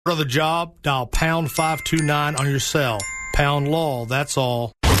For the job, dial pound 529 on your cell. Pound law, that's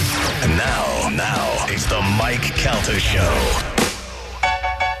all. And now, it's the Mike Calta Show.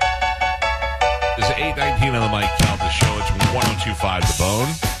 It's 8:19 on the Mike Calta Show. It's 102.5 The Bone.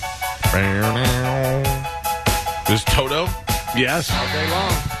 This is Toto. Yes. All day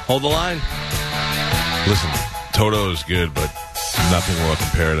long. Hold the line. Listen, Toto is good, but nothing will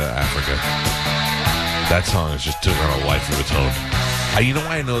compare to Africa. That song has just took on a life of its own. You know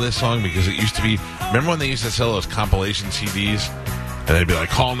why I know this song? Because it used to be... Remember when they used to sell those compilation CDs? And they'd be like,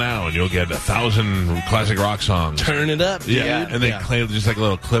 call now and you'll get 1,000 classic rock songs. Turn it up, dude. Yeah. And they claimed just like a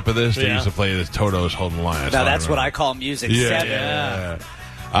little clip of this. They used to play this Toto's Holding the Line. Now that's what I call music. Yeah.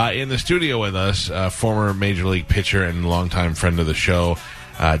 In the studio with us, former Major League pitcher and longtime friend of the show,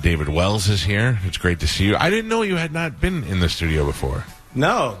 David Wells is here. It's great to see you. I didn't know you had not been in the studio before.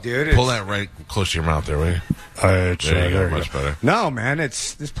 No, dude. Pull that right close to your mouth there, will you? There you go. Much better. No, man,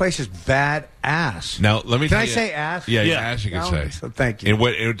 this place is bad ass. Now, let me Can tell I you, say ass? Yeah, ass you can say. So thank you.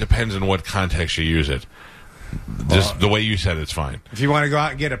 It depends on what context you use it. Just the way you said it's fine. If you want to go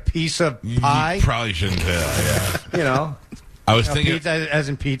out and get a piece of pie, You probably shouldn't say that, yeah. you know. I was thinking... Pizza as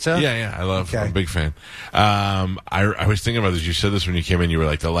in pizza? Yeah, I'm Okay. a big fan. I was thinking about this. You said this when you came in. You were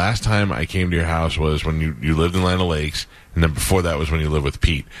like, the last time I came to your house was when you lived in Land O'Lakes, and then before that was when you lived with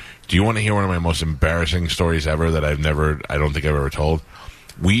Pete. Do you want to hear one of my most embarrassing stories ever that I don't think I've ever told?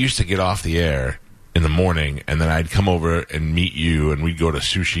 We used to get off the air in the morning, and then I'd come over and meet you, and we'd go to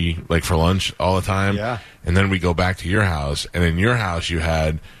sushi, like, for lunch all the time. Yeah. And then we'd go back to your house, and in your house you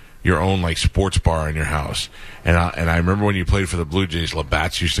had your own, like, sports bar in your house. And I remember when you played for the Blue Jays,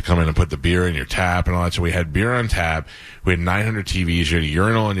 Labatt's used to come in and put the beer in your tap and all that. So we had beer on tap. We had 900 TVs. You had a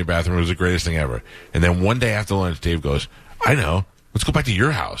urinal in your bathroom. It was the greatest thing ever. And then one day after lunch, Dave goes, I know. Let's go back to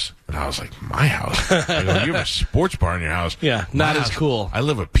your house. And I was like, my house? I go, you have a sports bar in your house. Yeah, not as cool. I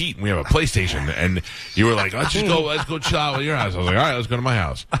live with Pete, and we have a PlayStation. And you were like, let's go chill out with your house. I was like, all right, let's go to my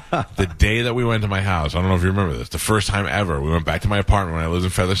house. The day that we went to my house, I don't know if you remember this, the first time ever, we went back to my apartment when I lived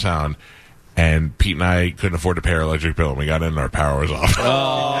in Feather Sound, and Pete and I couldn't afford to pay our electric bill, and we got in and our power was off.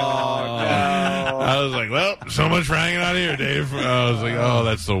 I was like, well, so much for hanging out here, Dave. I was like, oh,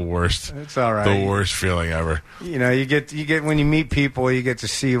 that's the worst. It's all right. The worst feeling ever. You know, you get when you meet people, you get to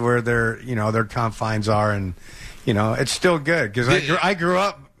see where their confines are, and it's still good because I grew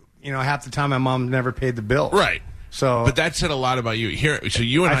up. Half the time my mom never paid the bill. Right. So, but that said a lot about you. Here, so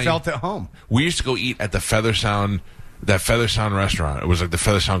you and I felt at home. We used to go eat at the Feather Sound restaurant. It was like the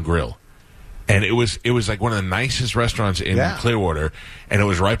Feather Sound Grill. And it was like one of the nicest restaurants in Clearwater, and it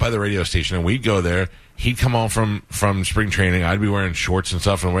was right by the radio station. And we'd go there. He'd come home from spring training. I'd be wearing shorts and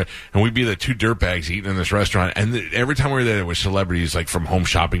stuff, and we'd be the two dirtbags eating in this restaurant. And every time we were there was celebrities like from Home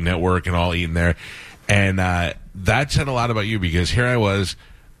Shopping Network and all eating there. And that said a lot about you because here I was.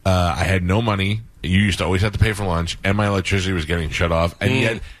 I had no money. You used to always have to pay for lunch, and my electricity was getting shut off. And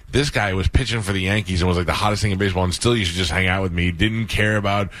yet, this guy was pitching for the Yankees and was like the hottest thing in baseball, and still used to just hang out with me. Didn't care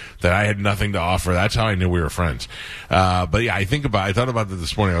about that I had nothing to offer. That's how I knew we were friends. But yeah, I thought about that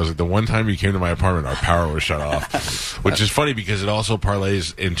this morning. I was like, the one time you came to my apartment, our power was shut off, which is funny because it also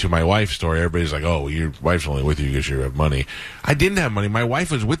parlays into my wife's story. Everybody's like, oh, your wife's only with you because you have money. I didn't have money. My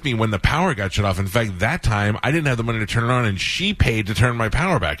wife was with me when the power got shut off. In fact, that time I didn't have the money to turn it on, and she paid to turn my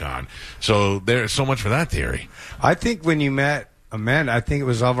power back on. So there's so much for that theory. I think when you met Amanda, I think it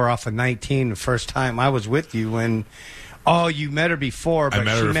was over off of 19 the first time I was with you when you met her before, but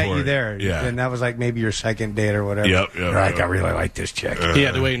she met you there. Yeah. And that was like maybe your second date or whatever. Yep. Right, I really like this chick. He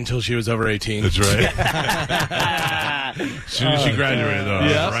had to wait until she was over 18. That's right. As soon as she graduated, though,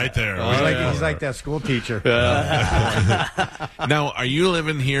 right there. He's like that school teacher. Now, are you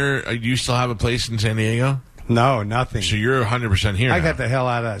living here? Do you still have a place in San Diego? No, nothing. So you're 100% here. I now. got the hell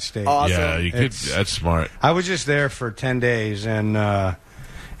out of that state. Awesome. Yeah, you could. That's smart. I was just there for 10 days, and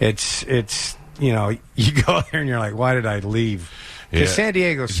it's you go there and you're like, why did I leave? Because San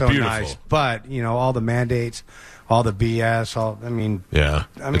Diego's so beautiful. nice, but all the mandates, all the BS,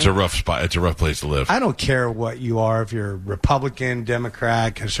 it's a rough spot. It's a rough place to live. I don't care what you are, if you're Republican,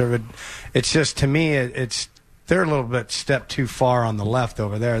 Democrat, conservative. It's just, to me, they're a little bit step too far on the left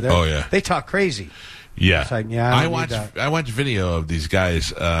over there. They talk crazy. Yeah. It's like, I watched video of these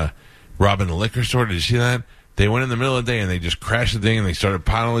guys robbing the liquor store. Did you see that? They went in the middle of the day and they just crashed the thing and they started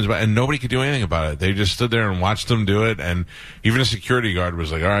piling his and nobody could do anything about it. They just stood there and watched them do it. And even a security guard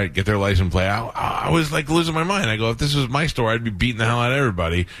was like, "All right, get their license plate." I was like losing my mind. I go, if this was my store, I'd be beating the hell out of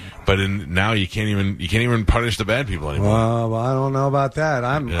everybody. But now you can't even punish the bad people anymore. Well, I don't know about that.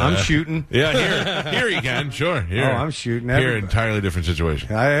 I'm shooting. Yeah, here you can. Sure. Here. Oh, I'm shooting. Here, entirely different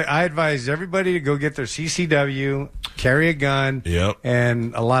situation. I advise everybody to go get their CCW, carry a gun,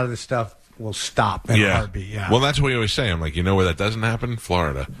 and a lot of the stuff will stop in a heartbeat. Yeah. Well, that's what we always say. I'm like, you know where that doesn't happen?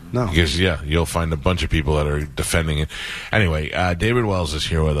 Florida. No. Because, you'll find a bunch of people that are defending it. Anyway, David Wells is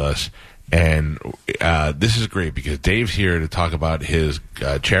here with us. And this is great because Dave's here to talk about his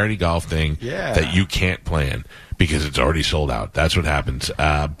charity golf thing that you can't plan because it's already sold out. That's what happens.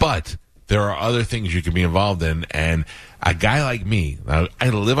 But there are other things you can be involved in. And a guy like me, I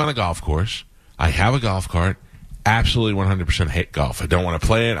live on a golf course. I have a golf cart. Absolutely 100% hate golf. I don't want to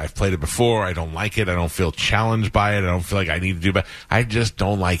play it. I've played it before. I don't like it. I don't feel challenged by it. I don't feel like I need to do it. I just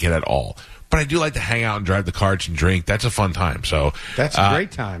don't like it at all. But I do like to hang out and drive the carts and drink. That's a fun time. So that's a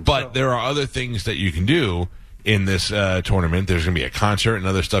great time. But there are other things that you can do in this tournament. There's going to be a concert and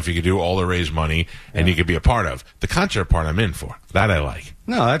other stuff you can do, all to raise money, and you can be a part of. The concert part I'm in for. That I like.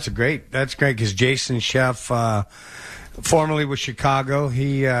 No, that's great because Jason Sheff, formerly with Chicago,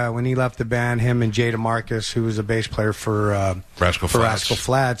 he when he left the band, him and Jay DeMarcus, who was a bass player for Rascal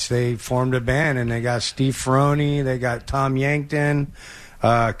Flatts, they formed a band, and they got Steve Ferroni, they got Tom Yankton.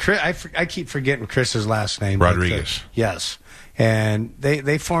 Chris, I keep forgetting Chris's last name. Rodriguez. Yes. And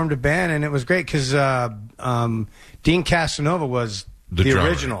they formed a band, and it was great because Dean Casanova was the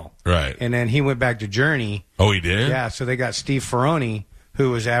original. Right. And then he went back to Journey. Oh, he did? Yeah, so they got Steve Ferroni,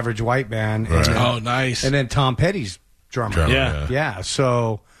 who was Average White Band. Right. And then, nice. And then Tom Petty's drummer. Yeah.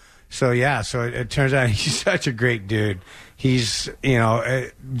 So it turns out he's such a great dude. He's,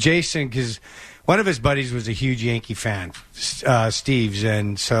 Jason, because one of his buddies was a huge Yankee fan, Steve's,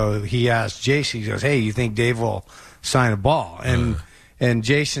 and so he asked Jason, he goes, "Hey, you think Dave will sign a ball?" And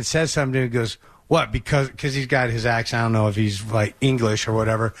Jason says something to him, he goes, "What?" Because he's got his accent. I don't know if he's like English or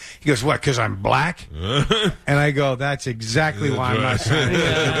whatever. He goes, "What? Because I'm black?" And I go, "That's exactly why I'm not signing.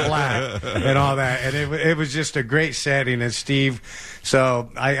 You're black and all that." And it was just a great setting. And Steve, so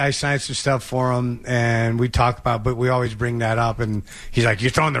I signed some stuff for him, and we talked about, but we always bring that up. And he's like,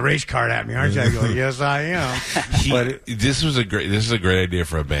 "You're throwing the race card at me, aren't you?" I go, "Yes, I am." This is a great idea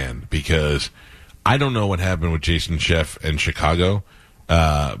for a band because I don't know what happened with Jason Sheff in Chicago.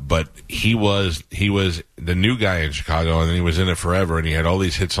 But he was the new guy in Chicago, and then he was in it forever, and he had all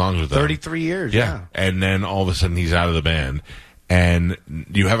these hit songs with them. 33 years, yeah. And then all of a sudden he's out of the band, and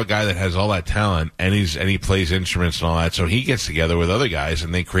you have a guy that has all that talent, and he plays instruments and all that, so he gets together with other guys,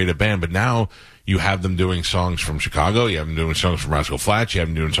 and they create a band. But now you have them doing songs from Chicago, you have them doing songs from Rascal Flatts, you have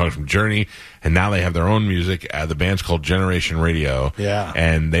them doing songs from Journey, and now they have their own music. The band's called Generation Radio,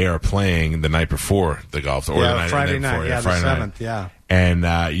 and they are playing the night before the golf, or the night Friday night before, night, Friday the 7th, night. yeah.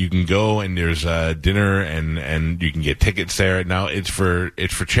 And you can go, and there's dinner, and you can get tickets there. Now it's for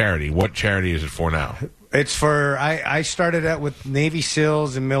charity. What charity is it for now? It's for I started out with Navy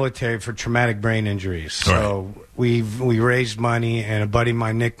SEALs and military for traumatic brain injuries. So we raised money, and a buddy of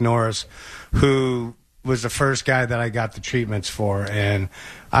mine, Nick Norris, who was the first guy that I got the treatments for, and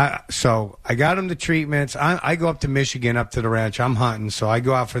I got him the treatments. I go up to Michigan, up to the ranch. I'm hunting, so I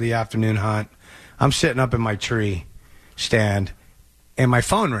go out for the afternoon hunt. I'm sitting up in my tree stand, and my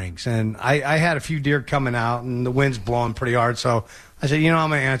phone rings, and I had a few deer coming out, and the wind's blowing pretty hard, so I said, I'm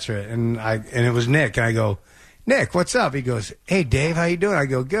going to answer it, and it was Nick, and I go, "Nick, what's up?" He goes, "Hey, Dave, how you doing?" I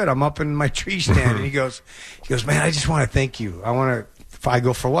go, "Good, I'm up in my tree stand," and he goes, "Man, I just want to thank you. I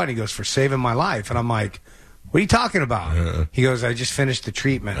go, "For what?" He goes, "For saving my life," and I'm like, "What are you talking about?" He goes, "I just finished the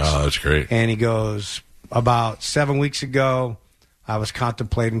treatments." Oh, that's great. And he goes, "About 7 weeks ago, I was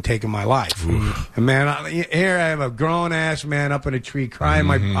contemplating taking my life." And man, here I am, a grown-ass man up in a tree crying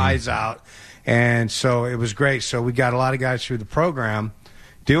my eyes out. And so it was great. So we got a lot of guys through the program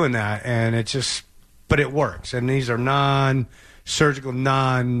doing that, and but it works. And these are non-surgical,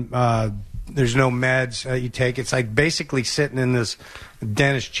 there's no meds you take. It's like basically sitting in this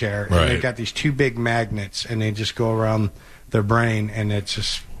dentist chair, and they've got these two big magnets, and they just go around their brain, and it's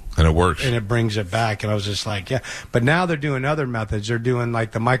just... And it works. And it brings it back. And I was just like, yeah. But now they're doing other methods. They're doing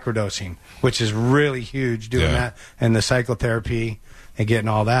like the microdosing, which is really huge, doing that, and the psychotherapy and getting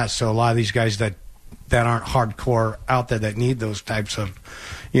all that. So a lot of these guys that aren't hardcore out there that need those types of,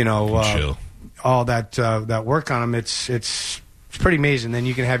 all that work on them, it's pretty amazing. Then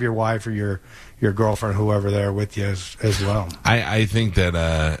you can have your wife or your girlfriend, whoever there with you as well. I think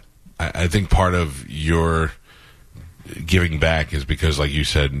that I think part of your giving back is because, like you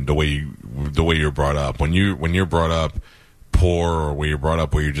said, the way you're brought up. When you're brought up poor, or where you're brought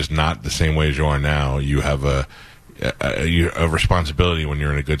up where you're just not the same way as you are now, you have a responsibility when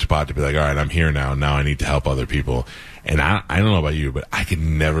you're in a good spot to be like, all right, I'm here now. Now I need to help other people. And I don't know about you, but I could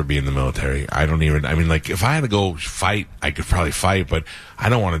never be in the military. Like, if I had to go fight, I could probably fight, but I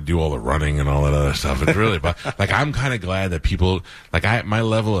don't want to do all the running and all that other stuff. It's really, like, I'm kind of glad that people, like, my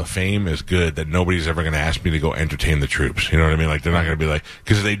level of fame is good that nobody's ever going to ask me to go entertain the troops. You know what I mean? Like, they're not going to be like,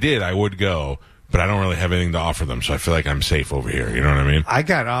 because if they did, I would go. But I don't really have anything to offer them, so I feel like I'm safe over here. You know what I mean? I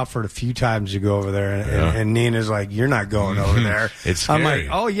got offered a few times to go over there, and Nina's like, "You're not going over there." It's scary. I'm like,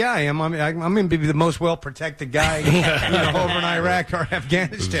 "Oh yeah, I am. I'm going to be the most well protected guy, over in Iraq or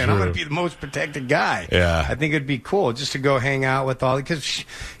Afghanistan. I'm going to be the most protected guy." Yeah, I think it'd be cool just to go hang out with all. Because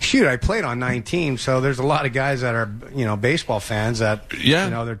shoot, I played on 9 teams, so there's a lot of guys that are baseball fans that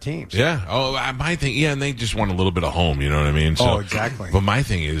their teams. Yeah. Oh, my thing. Yeah, and they just want a little bit of home. You know what I mean? So, exactly. But my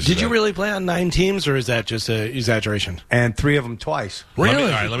thing is, did you really play on 9 teams? Or is that just an exaggeration? And 3 of them twice. Really?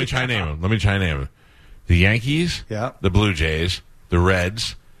 All right, let me try and name them. The Yankees, the Blue Jays, the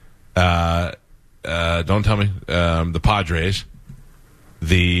Reds, don't tell me, the Padres,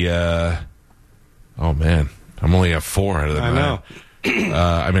 oh man, I'm only at 4 out of the 9. I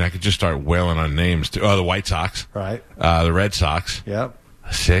know. I could just start wailing on names too. Oh, the White Sox. Right. The Red Sox. Yep.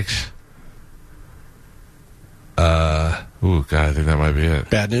 6. Ooh, God, I think that might be it.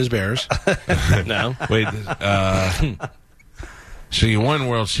 Bad News Bears. No. Wait. So you won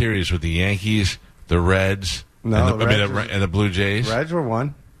World Series with the Yankees, the Reds, and the Blue Jays? Reds were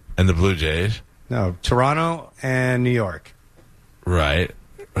 1. And the Blue Jays? No, Toronto and New York. Right.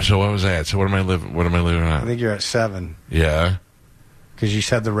 So what was that? So what am I living on? I think you're at 7. Yeah. Because you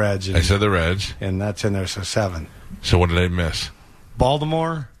said the Reds. I said the Reds. And that's in there, so 7. So what did I miss?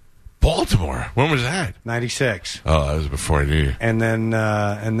 Baltimore. When was that? 96. Oh, that was before I knew you. And then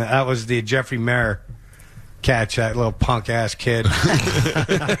that was the Jeffrey Mayer catch, that little punk-ass kid.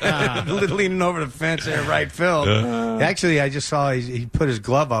 Leaning over the fence there, right field. Actually, I just saw he put his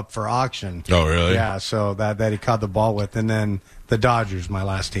glove up for auction. Oh, really? Yeah, so that he caught the ball with. And then the Dodgers, my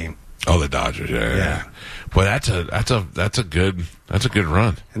last team. Oh, the Dodgers, yeah. Boy, that's a good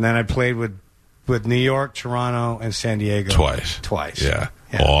run. And then I played with New York, Toronto, and San Diego. Twice. Yeah.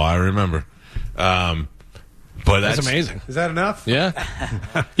 Oh, I remember. But that's amazing. Is that enough? Yeah.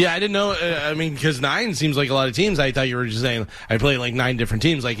 Yeah, I didn't know. Because 9 seems like a lot of teams. I thought you were just saying I played like 9 different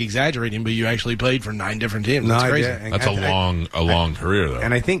teams, like exaggerating, but you actually played for 9 different teams. That's crazy. That's a long career, though.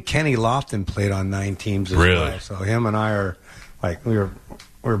 And I think Kenny Lofton played on 9 teams as well. So him and I are like, we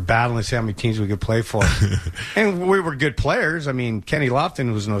were battling to see how many teams we could play for. And we were good players. I mean, Kenny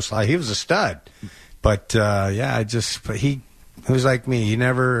Lofton was no slouch. He was a stud. But, he was like me.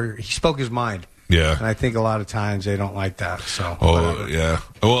 He spoke his mind. Yeah. And I think a lot of times they don't like that. So. Oh, yeah.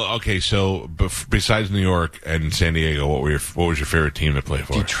 Well, okay, so besides New York and San Diego, what was your favorite team to play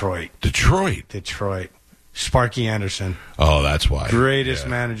for? Detroit. Sparky Anderson. Oh, that's why. Greatest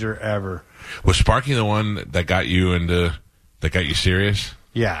manager ever. Was Sparky the one that got you serious?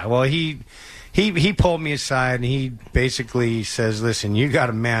 Yeah. Well, he pulled me aside and he basically says, listen, you got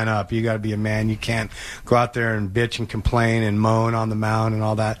to man up. You got to be a man. You can't go out there and bitch and complain and moan on the mound and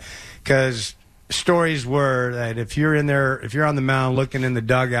all that. Because stories were that if you're on the mound looking in the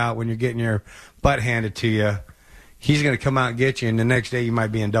dugout when you're getting your butt handed to you, he's going to come out and get you, and the next day you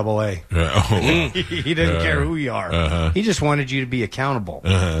might be in AA. Wow. He doesn't care who you are. Uh-huh. He just wanted you to be accountable.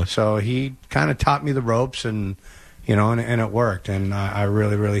 Uh-huh. So he kind of taught me the ropes, and it worked. And I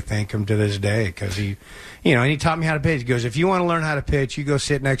really, really thank him to this day because and he taught me how to pitch. He goes, if you want to learn how to pitch, you go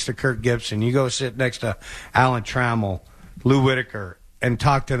sit next to Kirk Gibson. You go sit next to Alan Trammell, Lou Whitaker, and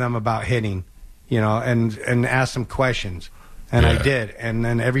talk to them about hitting, and ask them questions. And I did. And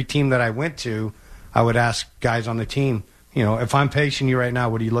then every team that I went to, I would ask guys on the team, if I'm pitching you right now,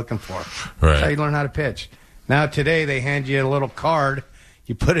 what are you looking for? Right. That's how you learn how to pitch. Now today they hand you a little card,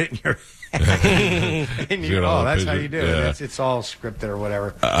 you put it in your and that's how you do it. It's all scripted or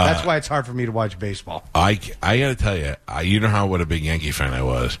whatever. That's why it's hard for me to watch baseball. I got to tell you, what a big Yankee fan I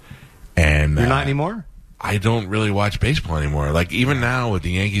was. And you're not anymore? I don't really watch baseball anymore. Like, even now with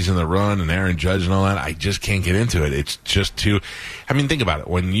the Yankees in the run and Aaron Judge and all that, I just can't get into it. It's just too... I mean, think about it.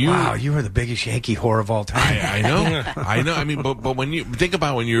 Wow, you were the biggest Yankee whore of all time. I know. I know. I mean, but when you... Think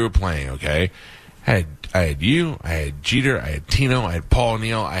about when you were playing, okay? I had you, I had Jeter, I had Tino, I had Paul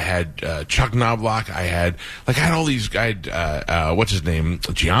O'Neill, I had Chuck Knobloch, I had all these... I had, what's his name?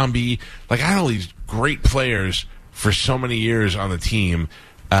 Giambi. I had all these great players for so many years on the team.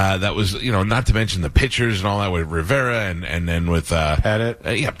 That was, not to mention the pitchers and all that with Rivera and then with Pettit.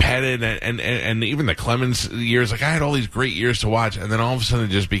 Pettit and even the Clemens years. Like I had all these great years to watch, and then all of a sudden it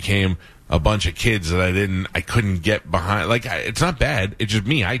just became a bunch of kids that I couldn't get behind. Like it's not bad. It's just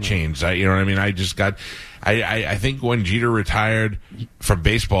me. I changed. You know what I mean? I just got. I think when Jeter retired from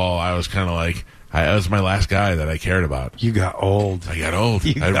baseball, I was kind of like. That was my last guy that I cared about. You got old. I got old.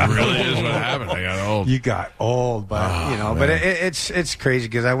 That really is what happened. I got old. You got old, but but it's crazy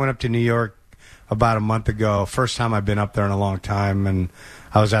because I went up to New York about a month ago. First time I've been up there in a long time, and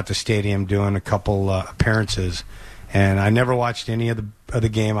I was at the stadium doing a couple appearances, and I never watched any of the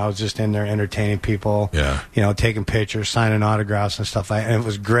game. I was just in there entertaining people. Yeah. Taking pictures, signing autographs and stuff like that. And it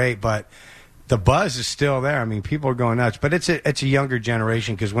was great, but the buzz is still there. I mean, people are going nuts, but it's a younger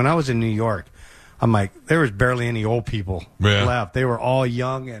generation because when I was in New York. I'm like, there was barely any old people left. They were all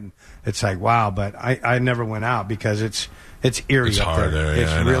young, and it's like, wow. But I never went out because it's eerie it's up hard there.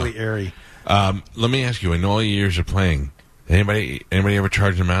 It's really eerie. Let me ask you, in all your years of playing, anybody ever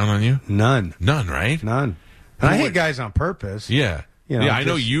charge them out on you? None, right? None. And I hit guys on purpose. Yeah. I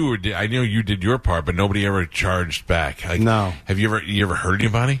know you did your part, but nobody ever charged back. Like, no. Have you ever hurt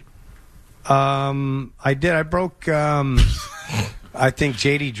anybody? I did. I broke. I think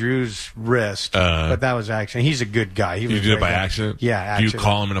J.D. Drew's wrist, but that was accident. He's a good guy. You did it by accident? Yeah, accident. Do you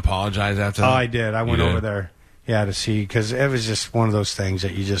call him and apologize after that? Oh, I did. I went over there, to see, because it was just one of those things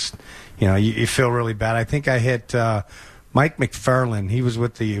that you just, you feel really bad. I think I hit Mike McFarland. He was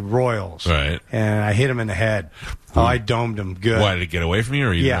with the Royals. Right. And I hit him in the head. Oh, I domed him good. Why, did it get away from you,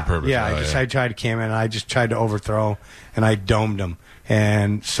 or you did it on purpose? Yeah, I tried to came in, and I just tried to overthrow, and I domed him.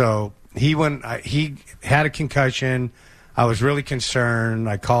 And so he had a concussion. I was really concerned.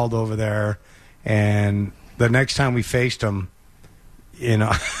 I called over there, and the next time we faced him,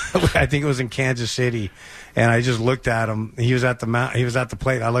 I think it was in Kansas City, and I just looked at him. He was at the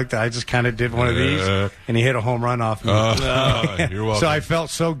plate. I just kind of did one of these, and he hit a home run off me. You're welcome. So I felt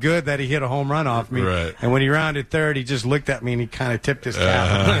so good that he hit a home run off me. Right. And when he rounded third, he just looked at me and he kind of tipped his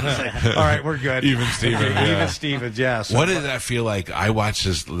cap. Like, all right, we're good. Even Stevens. Even Stevens, yeah. So, what did that feel like? I watched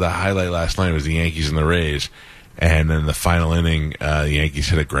the highlight last night. It was the Yankees and the Rays. And then the final inning, the Yankees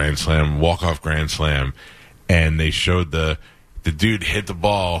hit a grand slam, walk-off grand slam, and they showed the dude hit the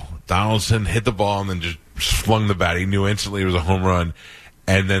ball. Donaldson hit the ball and then just flung the bat. He knew instantly it was a home run.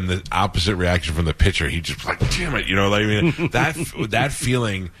 And then the opposite reaction from the pitcher, he just like, damn it, that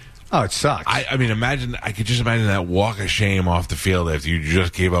feeling. Oh, it sucks. I could just imagine that walk of shame off the field after you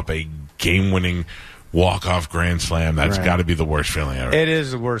just gave up a game-winning walk-off grand slam. That's got to be the worst feeling ever. It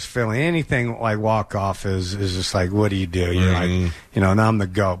is the worst feeling. Anything like walk-off is just like, what do you do? You're like, now I'm the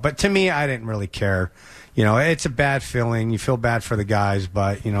GOAT. But to me, I didn't really care. It's a bad feeling. You feel bad for the guys,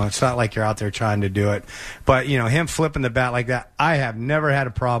 but, it's not like you're out there trying to do it. But, him flipping the bat like that, I have never had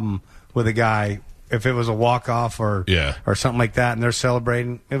a problem with a guy. If it was a walk-off or something like that and they're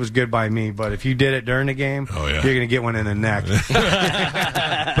celebrating, it was good by me. But if you did it during the game, you're going to get one in the neck.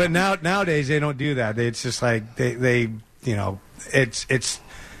 But nowadays, they don't do that. It's just like they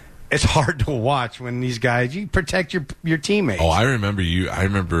it's hard to watch when these guys, you protect your teammates. Oh, I remember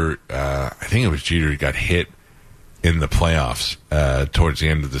I think it was Jeter who got hit in the playoffs towards the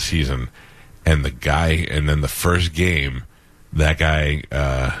end of the season. And then the first game, that guy...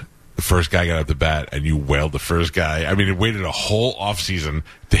 the first guy got up the bat, and you wailed the first guy. I mean, it waited a whole offseason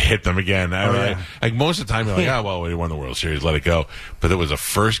to hit them again. Like most of the time, you're like, we won the World Series, let it go. But it was a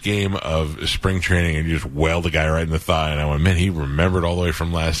first game of spring training, and you just wailed the guy right in the thigh. And I went, man, he remembered all the way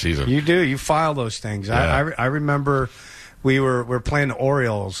from last season. You do. You file those things. Yeah. I remember we were playing the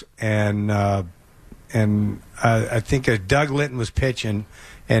Orioles, and I think Doug Litton was pitching,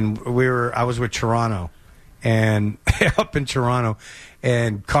 and I was with Toronto, and up in Toronto.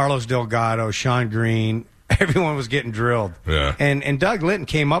 And Carlos Delgado, Sean Green, everyone was getting drilled. Yeah. And Doug Litton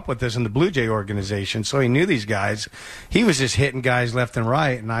came up with this in the Blue Jay organization, so he knew these guys. He was just hitting guys left and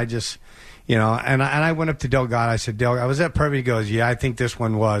right, and I just, and I went up to Delgado. I said, Delgado, was that perfect? He goes, yeah, I think this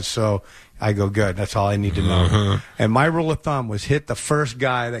one was. So I go, good. That's all I need to know. Uh-huh. And my rule of thumb was hit the first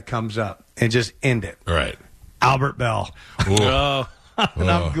guy that comes up and just end it. Right. Albert Bell. And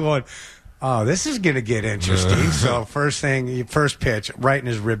I'm going... Oh, this is going to get interesting. So first pitch, right in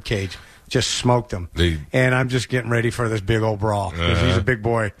his rib cage, just smoked him. And I'm just getting ready for this big old brawl because he's a big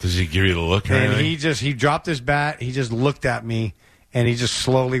boy. Does he give you the look? And he dropped his bat. He just looked at me, and he just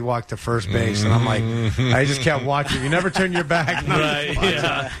slowly walked to first base. And I'm like, I just kept watching. You never turn your back. Right,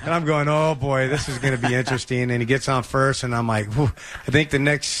 yeah. And I'm going, oh, boy, this is going to be interesting. And he gets on first, and I'm like, I think the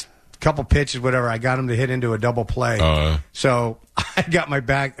next couple pitches, whatever. I got him to hit into a double play. So I got my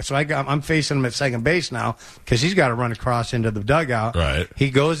back. So I'm facing him at second base now because he's got to run across into the dugout. Right. He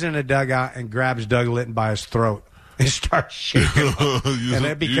goes in the dugout and grabs Doug Litton by his throat and starts shaking him. And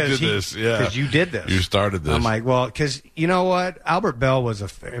then because you did this. You started this. I'm like, well, because you know what? Albert Bell was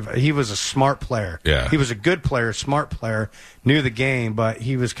he was a smart player. Yeah. He was a good player, smart player, knew the game, but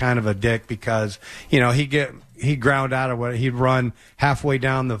he was kind of a dick because, he'd ground out of what he'd run halfway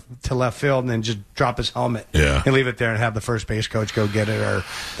down to left field and then just drop his helmet and leave it there and have the first base coach go get it or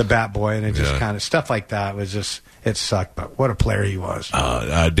the bat boy, and it just kind of stuff like that was just, it sucked. But what a player he was.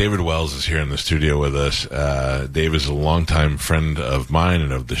 David Wells is here in the studio with us. Dave is a longtime friend of mine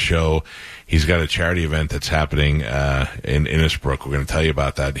and of the show. He's got a charity event that's happening in Innisbrook. We're going to tell you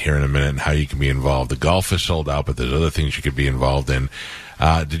about that here in a minute and how you can be involved. The golf is sold out, but there's other things you could be involved in.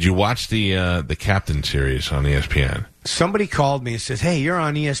 Did you watch the Captain series on ESPN? Somebody called me and says, "Hey, you're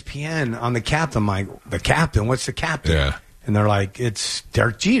on ESPN on the Captain." I'm like, "The Captain? What's the Captain?" Yeah. And they're like, "It's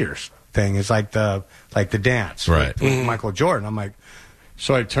Derek Jeter's thing. It's like the dance, right? With Michael Jordan." I'm like,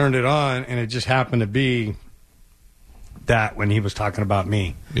 so I turned it on, and it just happened to be that when he was talking about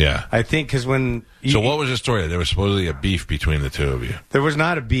me. Yeah. I think because when... So what was the story? There was supposedly a beef between the two of you. There was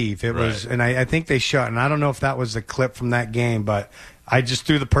not a beef. It was... And I think they shot... And I don't know if that was the clip from that game, but I just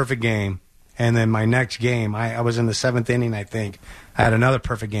threw the perfect game. And then my next game, I was in the 7th inning, I think. I had another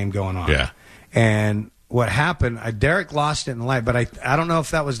perfect game going on. Yeah. And what happened... Derek lost it in the light, but I don't know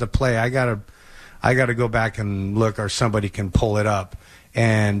if that was the play. I gotta go back and look, or somebody can pull it up.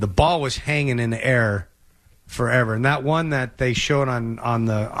 And the ball was hanging in the air forever, and that one that they showed on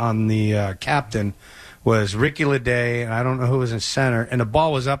the Captain was Ricky Leday, and I don't know who was in center, and the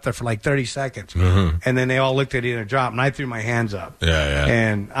ball was up there for like 30 seconds, and then they all looked at it and dropped, and I threw my hands up,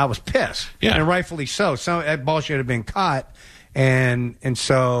 and I was pissed, and rightfully so. That ball should have been caught, and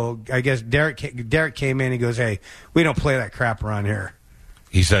so I guess Derek came in. He goes, "Hey, we don't play that crap around here."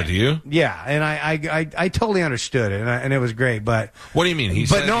 He said to you? Yeah, and I totally understood it, and it was great. But what do you mean?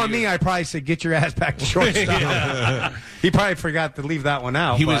 But knowing me, I probably said, "Get your ass back to shortstop." He probably forgot to leave that one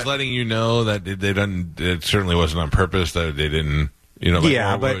out. He was letting you know that they didn't. It certainly wasn't on purpose. That they didn't.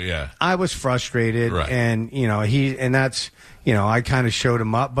 I was frustrated, right. And that's I kind of showed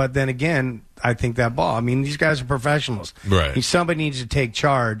him up. But then again, I think that ball. I mean, these guys are professionals. Right. Somebody needs to take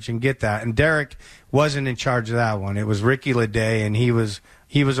charge and get that. And Derek wasn't in charge of that one. It was Ricky Leday, and he was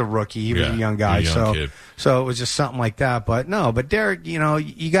a rookie. He was a young guy. So it was just something like that. But no, Derek,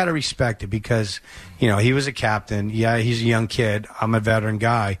 you got to respect it because, he was a captain. Yeah, he's a young kid. I'm a veteran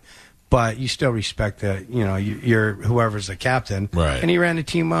guy. But you still respect that, you're whoever's the captain. Right. And he ran the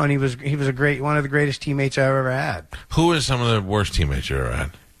team well, and he was one of the greatest teammates I've ever had. Who was some of the worst teammates you ever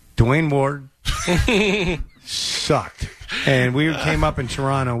had? Dwayne Ward sucked. And we came up in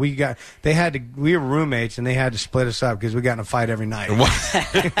Toronto. We were roommates, and they had to split us up because we got in a fight every night.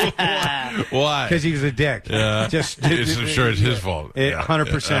 Why? Because he was a dick. Yeah. I'm sure it's his fault.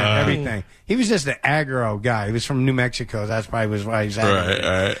 100%, everything. He was just an aggro guy. He was from New Mexico. That's probably why he's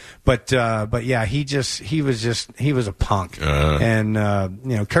right. But yeah, he was a punk.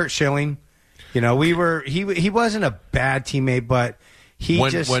 And Kurt Schilling, he wasn't a bad teammate, but.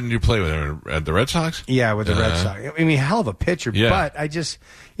 When did you play with him? At the Red Sox? Yeah, with the Red Sox. I mean, hell of a pitcher. Yeah. But I just,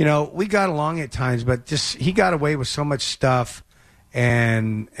 we got along at times, but he got away with so much stuff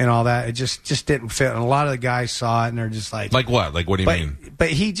and all that. It just didn't fit. And a lot of the guys saw it, and they're just like... Like what? Like what do you mean? But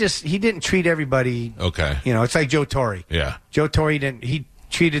he didn't treat everybody... Okay. It's like Joe Torre. Yeah. Joe Torre he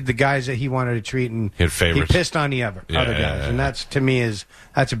treated the guys that he wanted to treat, and he had favorites. He pissed on the other guys. Yeah. And that's, to me,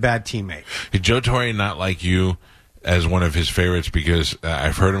 that's a bad teammate. Did Joe Torre not like you as one of his favorites? Because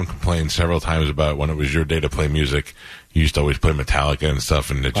I've heard him complain several times about when it was your day to play music, you used to always play Metallica and stuff,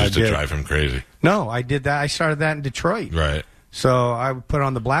 and it just to drive him crazy. No, I did that. I started that in Detroit. Right. So I would put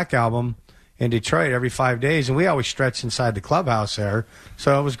on the Black Album in Detroit every 5 days, and we always stretched inside the clubhouse there.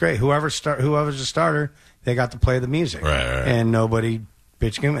 So it was great. Whoever's the starter, they got to play the music. Right. And nobody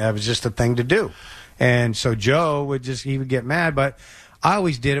bitched him. That was just a thing to do. And so Joe would get mad, but I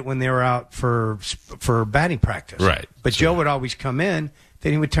always did it when they were out for batting practice. Right. But Joe would always come in,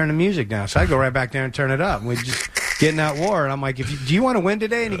 then he would turn the music down. So I'd go right back there and turn it up. And we'd just get in that war. And I'm like, do you want to win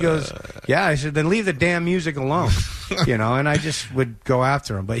today? And he goes, yeah. I said, then leave the damn music alone. And I just would go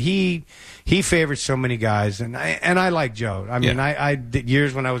after him. But he favored so many guys. And I like Joe. I mean, I did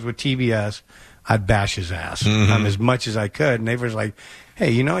years when I was with TBS, I'd bash his ass as much as I could. And they were like, hey,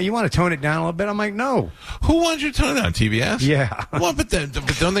 you want to tone it down a little bit? I'm like, no. Who wants you to tone it down? TBS? Yeah. Well, but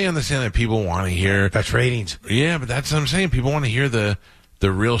don't they understand that people want to hear... That's ratings. Yeah, but that's what I'm saying. People want to hear the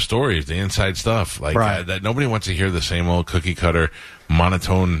the real stories, the inside stuff, like Right. that. Nobody wants to hear the same old cookie cutter,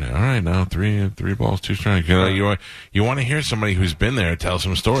 monotone. All right, now three balls, 2 strikes. You know, you want to hear somebody who's been there tell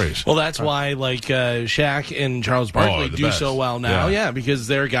some stories. Well, that's why like Shaq and Charles Barkley the do best. so well now. Yeah. Yeah, because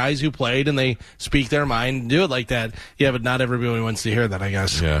they're guys who played and they speak their mind and do it like that. Yeah, but not everybody wants to hear that, I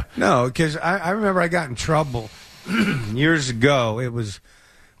guess. Yeah, No, because I remember I got in trouble years ago. It was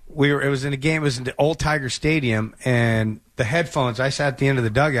in a game. It was in the old Tiger Stadium, and the headphones. I sat at the end of the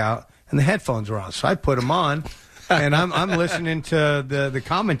dugout, and the headphones were on, so I put them on, and I'm listening to the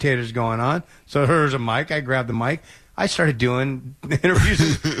commentators going on. So here's a mic. I grabbed the mic. I started doing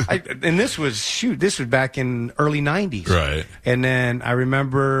interviews, and this was back in early '90s, right. And then I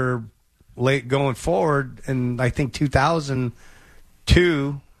remember late going forward, and I think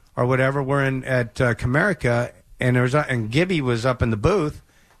 2002 or whatever, we're at Comerica, and Gibby was up in the booth.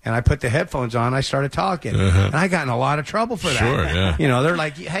 And I put the headphones on. I started talking, and I got in a lot of trouble for that. Sure, yeah. You know, they're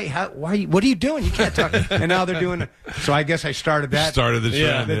like, "Hey, what are you doing? You can't talk." And now they're doing. So I guess I started that. Started the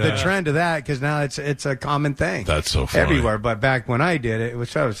trend. The trend of that, because now it's a common thing. That's so funny. Everywhere. But back when I did it, it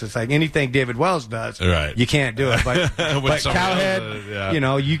was just like anything David Wells does. Right. You can't do it. But Cowhead, yeah. you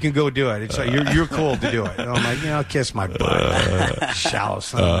know, you can go do it. It's like you're cool to do it. And I'm like, kiss my butt, shallow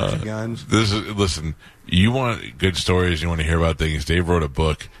son of guns. Listen. You want good stories. You want to hear about things. Dave wrote a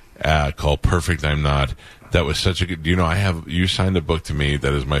book called Perfect I'm Not. That was such a good. You signed a book to me.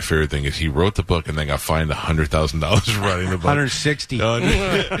 That is my favorite thing. Is he wrote the book and then got fined $100,000 writing the book. 160.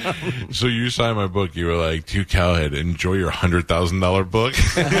 So you signed my book. You were like, to Cowhead, enjoy your $100,000 book.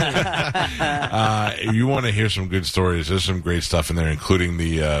 You want to hear some good stories? There's some great stuff in there, including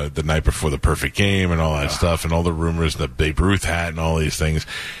the night before the perfect game and all that stuff, and all the rumors, the Babe Ruth hat, and all these things.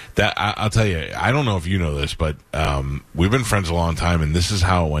 That I'll tell you. I don't know if you know this, but we've been friends a long time, and this is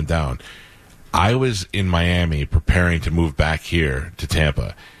how it went down. I was in Miami preparing to move back here to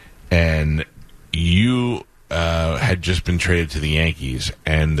Tampa, and you had just been traded to the Yankees,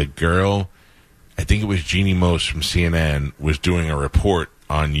 and the girl, I think it was Jeannie Most from CNN, was doing a report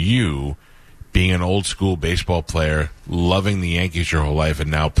on you being an old school baseball player, loving the Yankees your whole life, and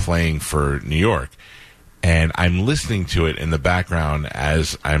now playing for New York. And I'm listening to it in the background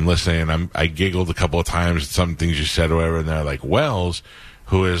as I'm listening, and I giggled a couple of times at some things you said or whatever, and they're like, Wells,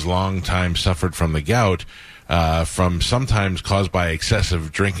 who has long time suffered from the gout, from sometimes caused by excessive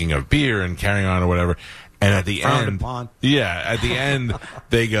drinking of beer and carrying on or whatever. And at the end,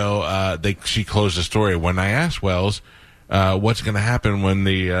 they go, she closed the story. When I asked Wells, what's going to happen when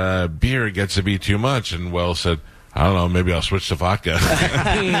the beer gets to be too much? And Wells said, I don't know, maybe I'll switch to vodka.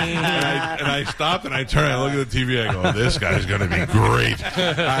 and I stopped and I turned and I looked at the TV. I go, this guy's going to be great.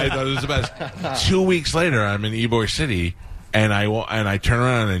 I thought it was the best. 2 weeks later, I'm in Ybor City. And I turn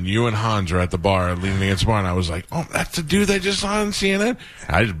around and you and Hans are at the bar leaning against the bar, and I was like, "Oh, that's the dude I just saw on CNN."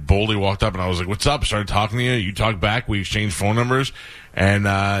 And I just boldly walked up and I was like, "What's up?" Started talking to you. You talked back. We exchanged phone numbers, and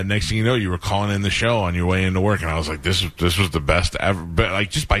next thing you know, you were calling in the show on your way into work, and I was like, "This was the best ever." But like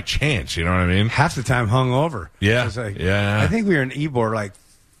just by chance, you know what I mean? Half the time hungover. Yeah, I think we were in Ybor like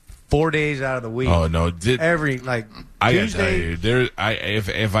 4 days out of the week. Oh no! Every I Tuesday. gotta tell you,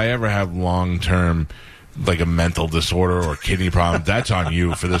 if I ever have long term, like a mental disorder or kidney problem, that's on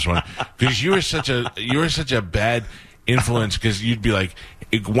you for this one, because you were such a bad influence. Because you'd be like,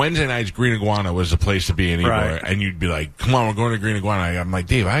 Wednesday nights Green Iguana was the place to be in Ybor, Right. and you'd be like, come on, we're going to Green Iguana. I'm like,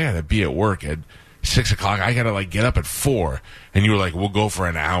 Dave, I gotta be at work at 6 o'clock. I gotta get up at 4, and you were like, we'll go for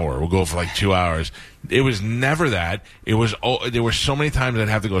an hour, we'll go for like 2 hours. It was never that. It was there were so many times I'd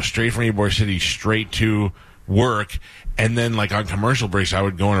have to go straight from Ybor City straight to work. And then, like, on commercial breaks, I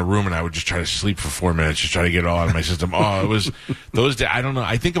would go in a room and I would just try to sleep for 4 minutes, just try to get it all out of my system. Oh, it was those days. I don't know.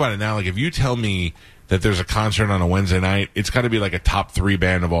 I think about it now. Like, if you tell me that there's a concert on a Wednesday night, it's got to be like a top 3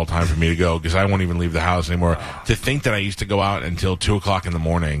 band of all time for me to go, because I won't even leave the house anymore. To think that I used to go out until 2 o'clock in the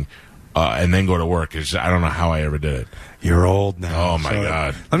morning and then go to work, is I don't know how I ever did it. You're old now. Oh, my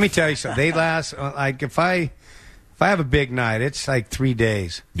God. Let me tell you something. They last, like, if I have a big night, it's like 3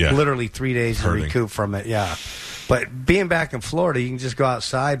 days. Yeah. Literally 3 days to Hurting. recoup from it, yeah. But being back in Florida, you can just go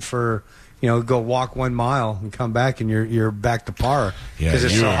outside for, go walk 1 mile and come back, and you're back to par. Yeah, Because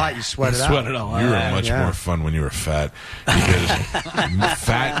it's you so were- hot, you sweat it out. Sweat it all You were out. much Yeah. more fun when you were fat, because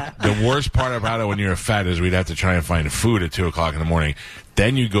the worst part about it when you were fat is we'd have to try and find food at 2 o'clock in the morning.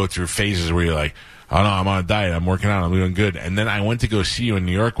 Then you go through phases where you're like, oh no, I'm on a diet, I'm working out, I'm doing good. And then I went to go see you in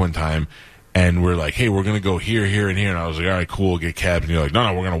New York one time, and we're like, hey, we're going to go here, here, and here. And I was like, all right, cool, get cabs. And you're like,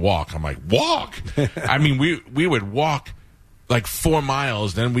 no, we're going to walk. I'm like, walk? I mean, we would walk like 4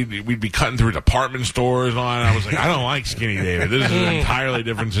 miles. Then we'd be cutting through department stores on. I was like, I don't like Skinny David. This is an entirely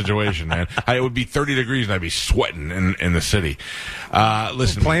different situation, man. It would be 30 degrees and I'd be sweating in the city.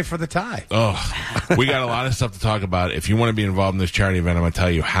 Listen, playing for the tie. Oh, we got a lot of stuff to talk about. If you want to be involved in this charity event, I'm going to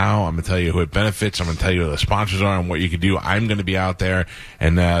tell you how. I'm going to tell you who it benefits. I'm going to tell you who the sponsors are and what you can do. I'm going to be out there,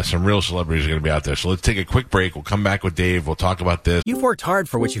 and some real celebrities are going to be out there. So let's take a quick break. We'll come back with Dave. We'll talk about this. You've worked hard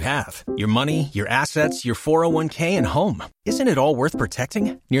for what you have. Your money, your assets, your 401k, and home. Isn't it all worth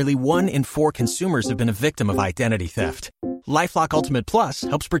protecting? Nearly 1 in 4 consumers have been a victim of identity theft. LifeLock Ultimate Plus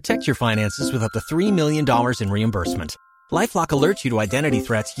helps protect your finances with up to $3 million in reimbursement. LifeLock alerts you to identity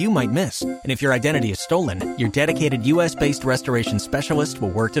threats you might miss. And if your identity is stolen, your dedicated U.S.-based restoration specialist will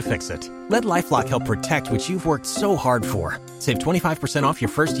work to fix it. Let LifeLock help protect what you've worked so hard for. Save 25% off your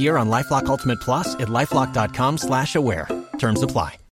first year on LifeLock Ultimate Plus at LifeLock.com/aware. Terms apply.